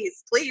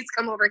 please, please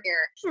come over here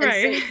and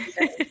say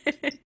Right.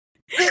 something.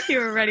 You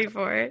were ready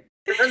for it.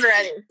 I was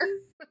ready.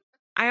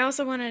 I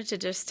also wanted to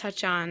just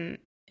touch on,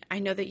 I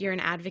know that you're an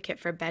advocate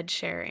for bed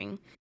sharing,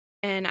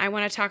 and I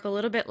want to talk a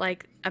little bit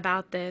like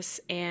about this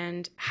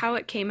and how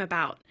it came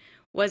about.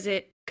 Was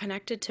it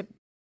connected to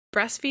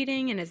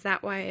breastfeeding, and is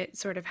that why it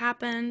sort of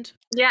happened?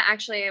 Yeah,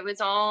 actually, it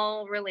was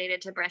all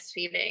related to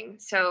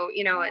breastfeeding. So,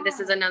 this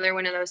is another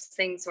one of those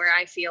things where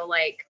I feel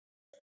like,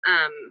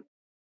 um,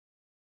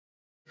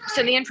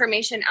 so the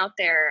information out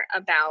there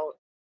about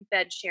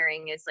bed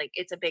sharing is like,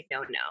 it's a big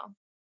no-no.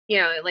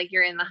 Like,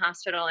 you're in the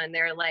hospital and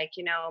they're like,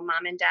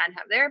 mom and dad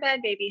have their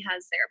bed, baby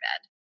has their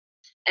bed.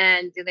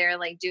 And they're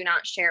like, do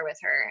not share with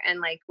her. And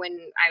like, when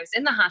I was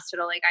in the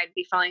hospital, like, I'd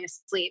be falling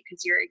asleep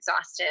because you're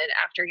exhausted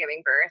after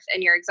giving birth,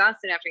 and you're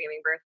exhausted after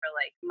giving birth for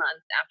like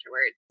months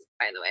afterwards,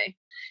 by the way.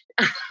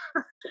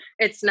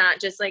 It's not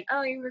just like,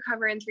 oh, you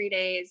recover in 3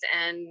 days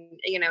and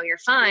you're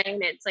fine.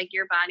 It's like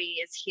your body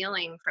is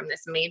healing from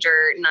this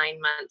major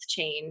 9-month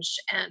change,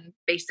 and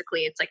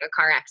basically it's like a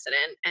car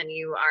accident, and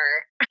you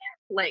are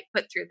like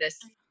put through this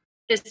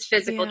just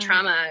physical Yeah.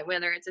 trauma,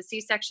 whether it's a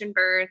C-section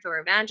birth or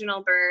a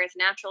vaginal birth,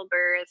 natural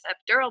birth,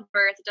 epidural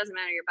birth, it doesn't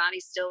matter. Your body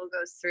still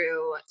goes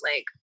through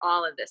like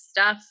all of this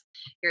stuff.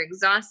 You're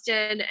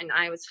exhausted. And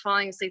I was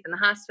falling asleep in the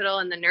hospital,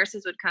 and the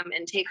nurses would come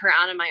and take her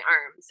out of my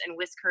arms and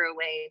whisk her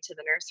away to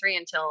the nursery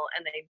and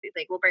they'd be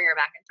like, we'll bring her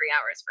back in 3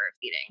 hours for a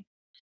feeding.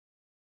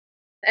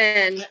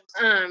 And,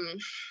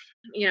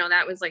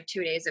 that was like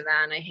 2 days of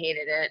that, and I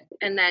hated it.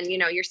 And then,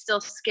 you're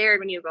still scared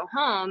when you go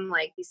home,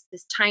 like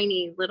this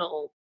tiny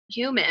little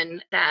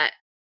human that,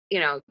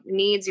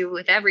 needs you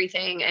with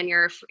everything. And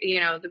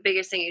the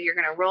biggest thing is you're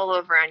going to roll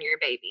over on your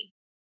baby.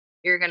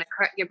 Your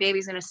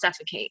baby's going to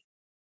suffocate.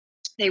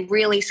 They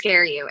really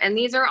scare you. And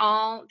these are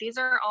all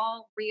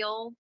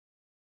real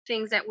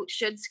things that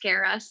should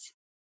scare us.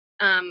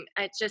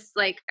 It's just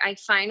like I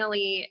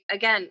finally,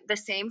 again, the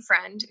same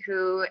friend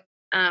who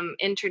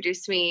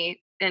introduced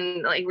me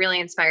and like really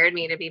inspired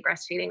me to be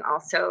breastfeeding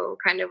also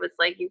kind of was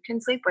like, you can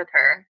sleep with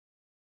her.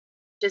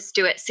 Just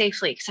do it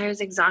safely. Cause I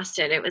was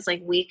exhausted. It was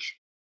like week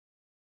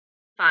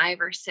 5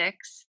 or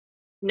 6.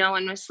 No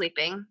one was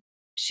sleeping.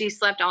 She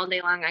slept all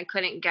day long. I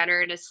couldn't get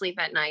her to sleep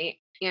at night.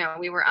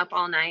 We were up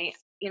all night,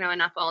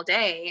 and up all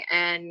day.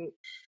 And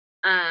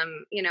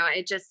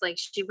it just like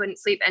she wouldn't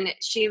sleep. And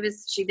she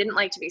didn't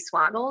like to be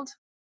swaddled.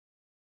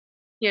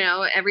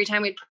 Every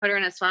time we'd put her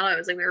in a swaddle, it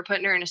was like we were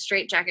putting her in a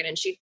straitjacket, and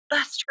she'd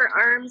bust her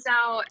arms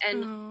out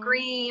and Oh.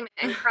 scream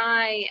and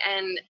cry.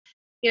 And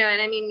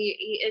I mean,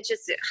 it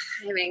just,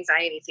 I have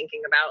anxiety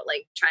thinking about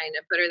like trying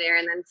to put her there.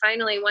 And then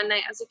finally one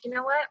night I was like, you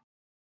know what?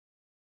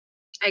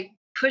 I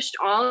pushed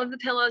all of the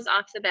pillows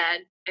off the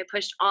bed. I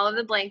pushed all of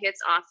the blankets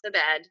off the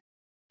bed,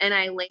 and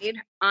I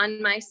laid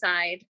on my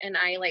side, and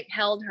I like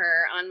held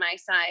her on my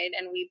side,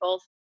 and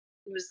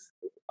was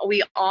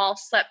we all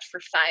slept for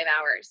 5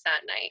 hours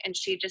that night, and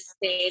she just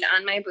stayed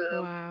on my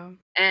boob Wow.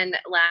 and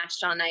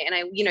lashed all night.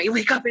 And you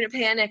wake up in a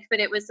panic, but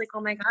it was like,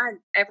 oh my God,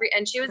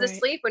 and she was Right.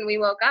 asleep when we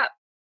woke up.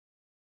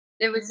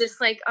 It was just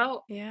like,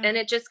 oh, Yeah. and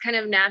it just kind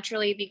of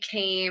naturally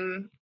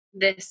became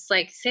this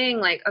like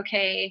thing, like,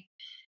 okay,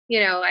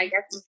 I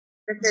guess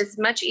this is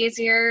much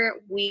easier.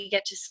 We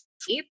get to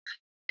sleep,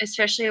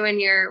 especially when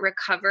you're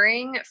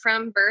recovering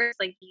from birth.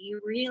 Like, you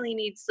really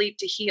need sleep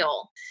to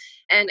heal.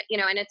 And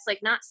it's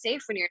like not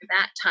safe when you're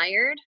that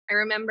tired. I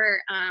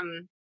remember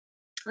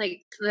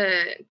like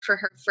the for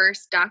her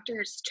first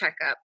doctor's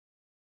checkup,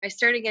 I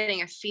started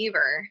getting a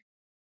fever,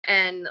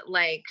 and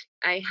like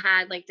I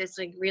had like this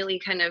like really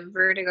kind of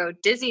vertigo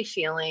dizzy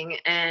feeling.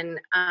 And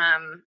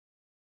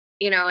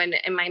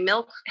my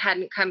milk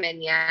hadn't come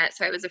in yet,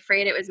 so I was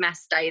afraid it was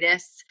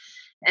mastitis.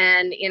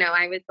 And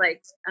I was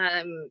like,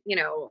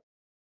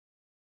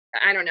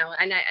 I don't know.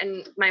 And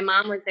my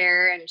mom was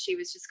there, and she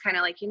was just kind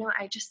of like,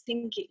 I just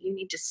think you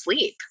need to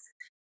sleep.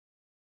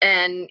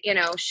 And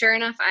sure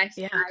enough,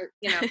 Yeah.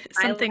 I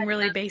Something let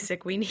really them.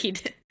 basic we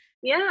need.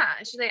 Yeah,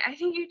 she's like, I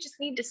think you just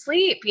need to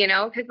sleep,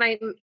 because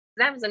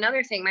that was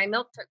another thing. My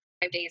milk took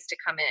 5 days to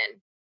come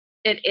in.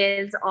 It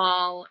is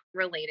all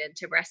related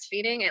to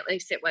breastfeeding. At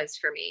least it was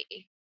for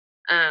me.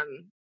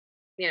 Um,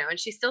 and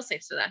she still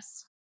sleeps with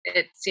us.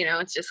 It's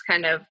just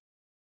kind of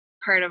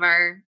part of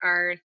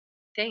our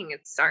thing.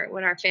 It's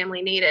what our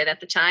family needed at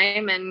the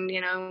time, and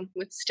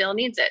it still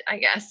needs it, I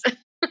guess.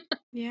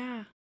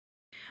 Yeah.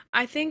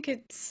 I think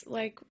it's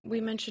like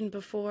we mentioned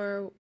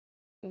before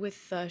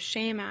with the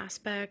shame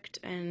aspect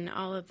and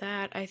all of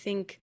that. I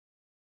think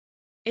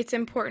it's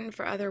important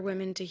for other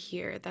women to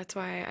hear. That's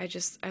why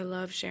I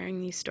love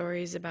sharing these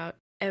stories about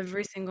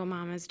every single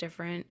mom is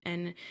different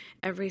and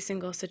every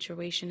single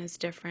situation is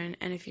different.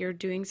 And if you're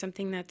doing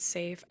something that's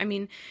safe, I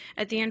mean,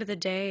 at the end of the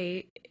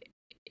day,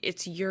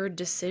 it's your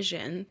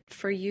decision.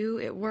 For you,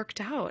 it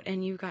worked out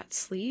and you got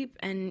sleep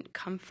and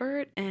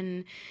comfort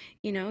and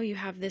you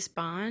have this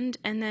bond.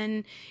 And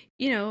then,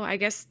 I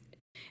guess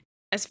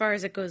as far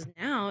as it goes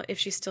now, if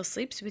she still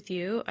sleeps with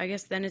you, I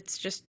guess then it's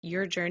just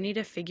your journey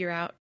to figure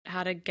out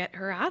how to get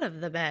her out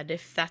of the bed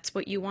if that's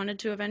what you wanted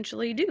to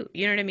eventually do.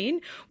 You know what I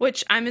mean?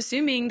 Which I'm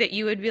assuming that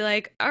you would be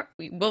like,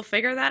 we'll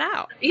figure that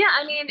out, Yeah,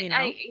 I mean,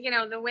 you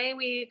know? the way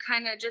we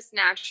kind of just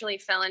naturally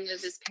fell into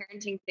this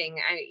parenting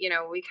thing,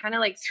 we kind of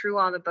like threw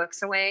all the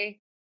books away,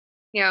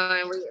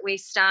 and we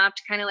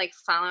stopped kind of like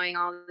following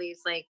all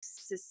these like,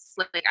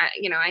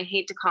 I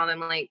hate to call them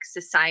like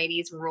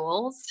society's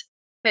rules,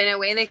 but in a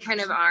way they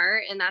kind of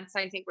are. And that's,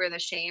 I think, where the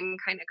shame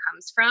kind of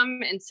comes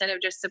from. Instead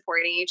of just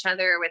supporting each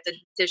other with the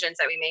decisions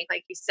that we make,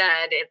 like you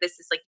said, if this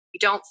is like, you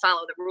don't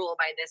follow the rule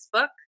by this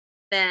book,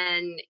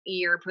 then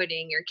you're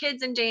putting your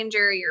kids in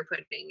danger, you're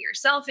putting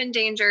yourself in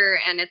danger.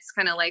 And it's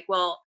kind of like,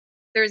 well,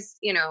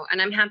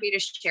 and I'm happy to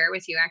share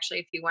with you actually,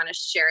 if you want to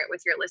share it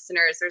with your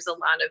listeners, there's a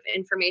lot of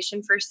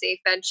information for safe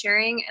bed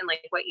sharing and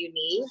like what you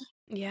need.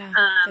 Yeah,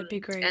 that'd be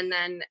great. And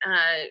then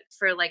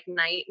for like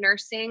night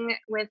nursing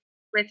with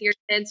your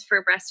kids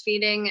for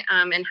breastfeeding,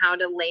 and how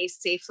to lay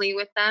safely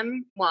with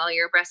them while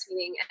you're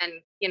breastfeeding, and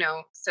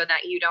so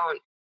that you don't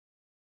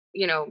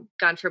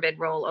God forbid,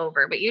 roll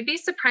over. But you'd be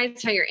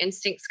surprised how your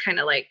instincts kind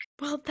of like,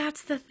 Well,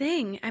 that's the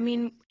thing. I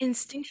mean,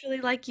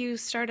 instinctually, like you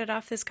started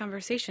off this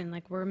conversation,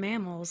 like we're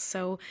mammals.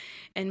 So,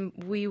 and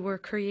we were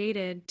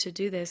created to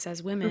do this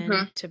as women,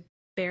 mhm. to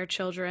bear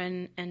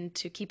children and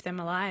to keep them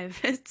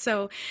alive.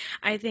 So,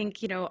 I think,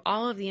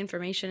 all of the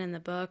information in the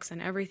books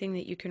and everything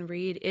that you can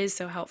read is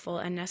so helpful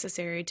and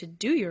necessary to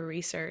do your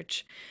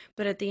research.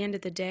 But at the end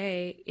of the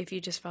day, if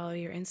you just follow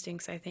your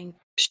instincts, I think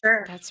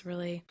Sure. that's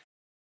really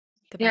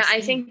the Yeah, best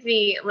I thing.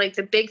 think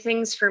the big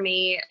things for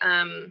me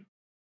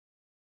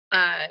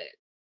uh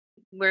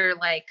were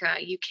like,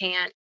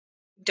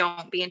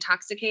 don't be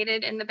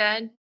intoxicated in the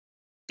bed,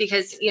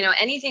 because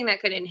anything that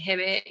could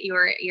inhibit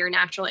your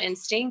natural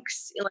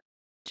instincts, like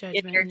in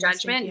Judgment your and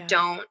instinct, judgment, yeah.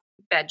 don't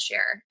bed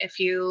share. If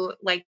you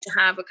like to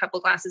have a couple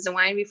glasses of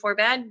wine before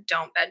bed,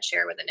 don't bed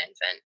share with an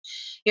infant.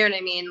 You know what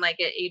I mean? Like,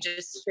 you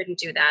just shouldn't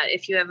do that.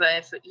 If you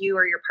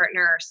or your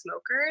partner are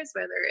smokers,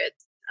 whether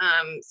it's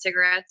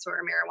cigarettes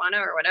or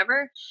marijuana or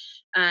whatever,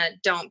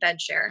 don't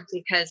bed share,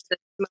 because the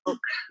smoke,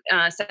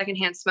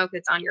 secondhand smoke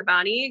that's on your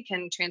body,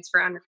 can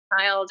transfer on your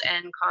child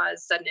and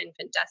cause sudden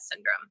infant death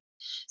syndrome.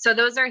 So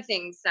those are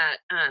things that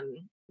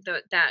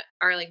that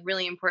are like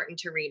really important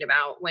to read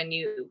about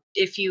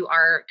if you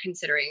are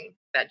considering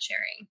bed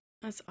sharing.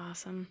 That's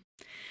awesome.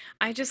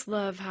 I just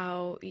love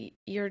how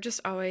you're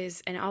just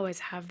always and always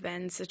have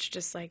been such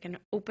just like an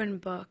open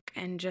book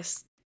and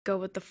just go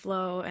with the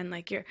flow, and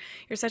like you're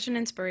such an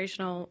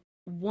inspirational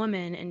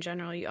woman in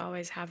general. You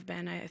always have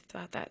been. I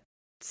thought that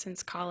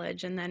since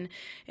college, and then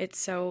it's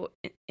so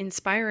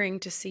inspiring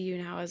to see you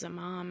now as a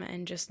mom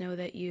and just know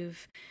that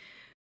you've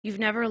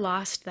never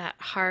lost that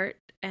heart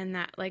and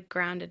that like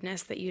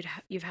groundedness that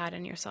you've had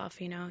in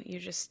yourself. You're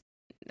just,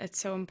 it's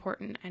so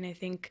important, and I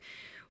think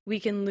we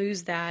can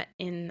lose that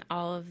in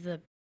all of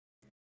the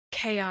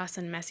chaos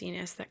and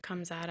messiness that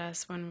comes at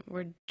us when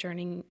we're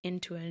journeying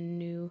into a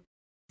new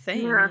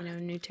thing, Yeah.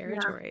 new Yeah.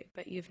 territory,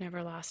 but you've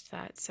never lost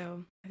that.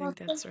 So I Well,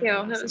 think that's thank really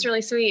you. That was awesome.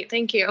 really sweet.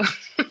 Thank you.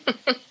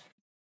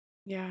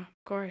 Yeah,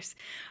 of course.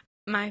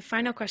 My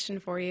final question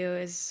for you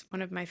is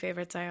one of my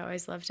favorites I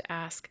always love to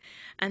ask,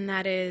 and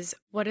that is,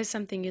 what is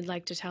something you'd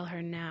like to tell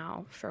her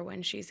now for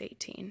when she's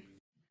 18?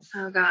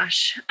 Oh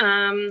gosh.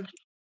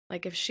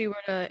 Like if she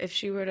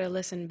were to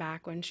listen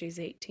back when she's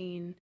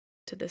 18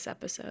 to this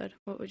episode,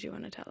 what would you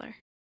want to tell her?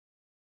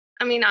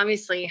 I mean,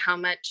 obviously, how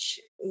much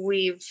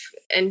we've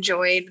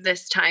enjoyed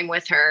this time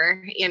with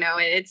her.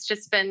 It's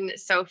just been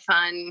so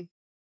fun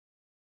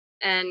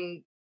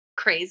and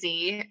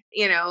crazy,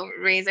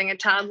 raising a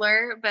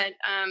toddler. But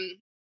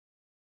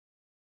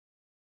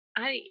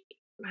I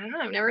I don't know,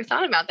 I've never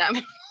thought about that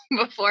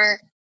before.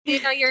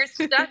 You're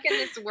stuck in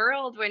this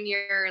world when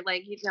you're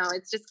like,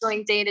 it's just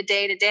going day to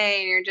day to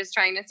day, and you're just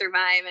trying to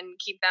survive and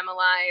keep them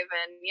alive.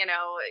 And,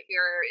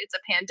 it's a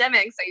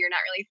pandemic, so you're not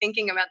really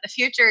thinking about the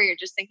future. You're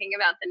just thinking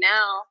about the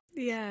now.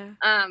 Yeah.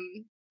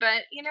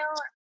 But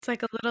It's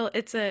like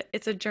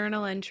it's a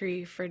journal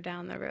entry for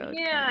down the road kind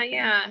yeah, of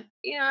thing.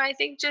 yeah. I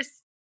think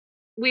just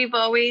we've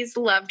always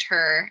loved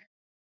her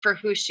for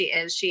who she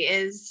is.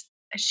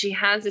 She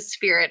has a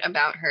spirit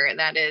about her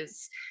that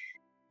is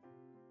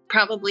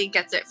probably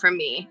gets it from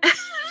me.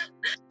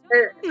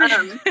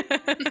 um,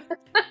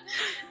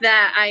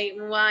 that I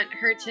want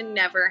her to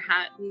never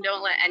have.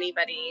 Don't let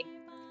anybody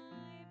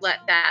let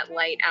that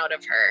light out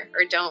of her,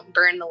 or don't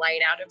burn the light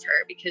out of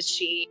her, because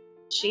she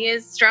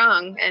is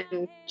strong,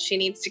 and she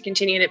needs to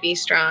continue to be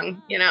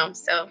strong.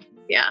 So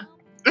yeah.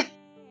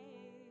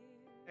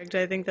 I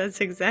think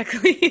that's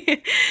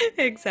exactly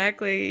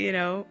exactly,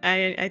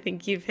 I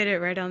think you've hit it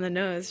right on the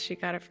nose. She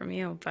got it from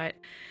you, but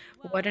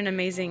what an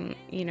amazing,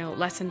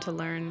 lesson to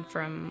learn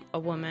from a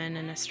woman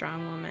and a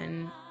strong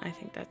woman. I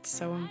think that's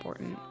so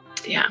important.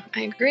 Yeah,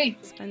 I agree.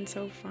 It's been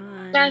so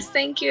fun. Yes,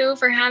 thank you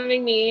for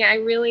having me. I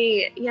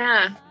really,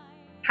 yeah,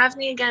 have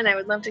me again. I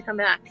would love to come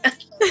back.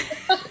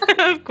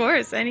 Of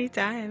course,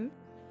 anytime.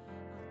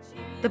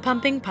 The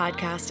Pumping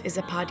Podcast is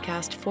a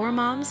podcast for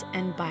moms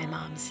and by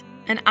moms,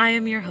 and I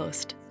am your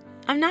host.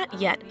 I'm not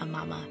yet a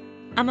mama.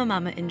 I'm a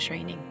mama in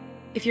training.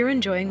 If you're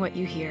enjoying what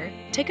you hear,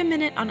 take a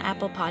minute on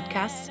Apple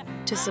Podcasts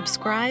to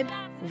subscribe,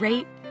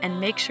 rate, and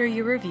make sure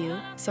you review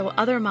so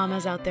other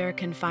mamas out there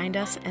can find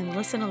us and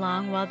listen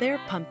along while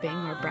they're pumping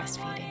or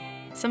breastfeeding.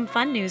 Some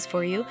fun news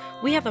for you: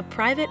 we have a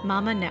private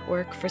mama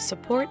network for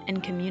support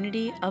and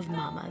community of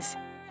mamas.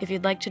 If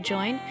you'd like to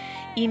join,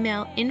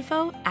 email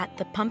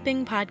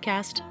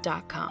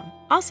info@thepumpingpodcast.com.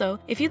 Also,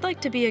 if you'd like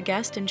to be a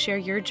guest and share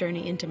your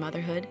journey into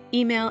motherhood,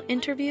 email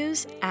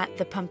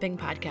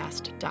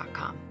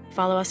interviews@thepumpingpodcast.com.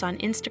 Follow us on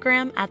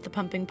Instagram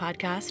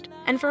 @thepumpingpodcast.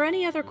 And for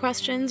any other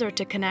questions or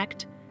to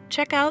connect,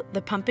 check out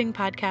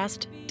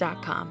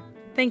thepumpingpodcast.com.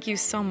 Thank you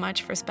so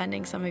much for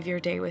spending some of your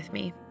day with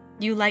me.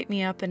 You light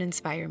me up and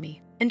inspire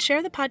me. And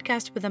share the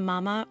podcast with a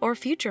mama or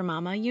future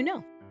mama you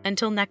know.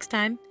 Until next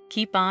time,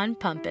 keep on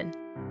pumping.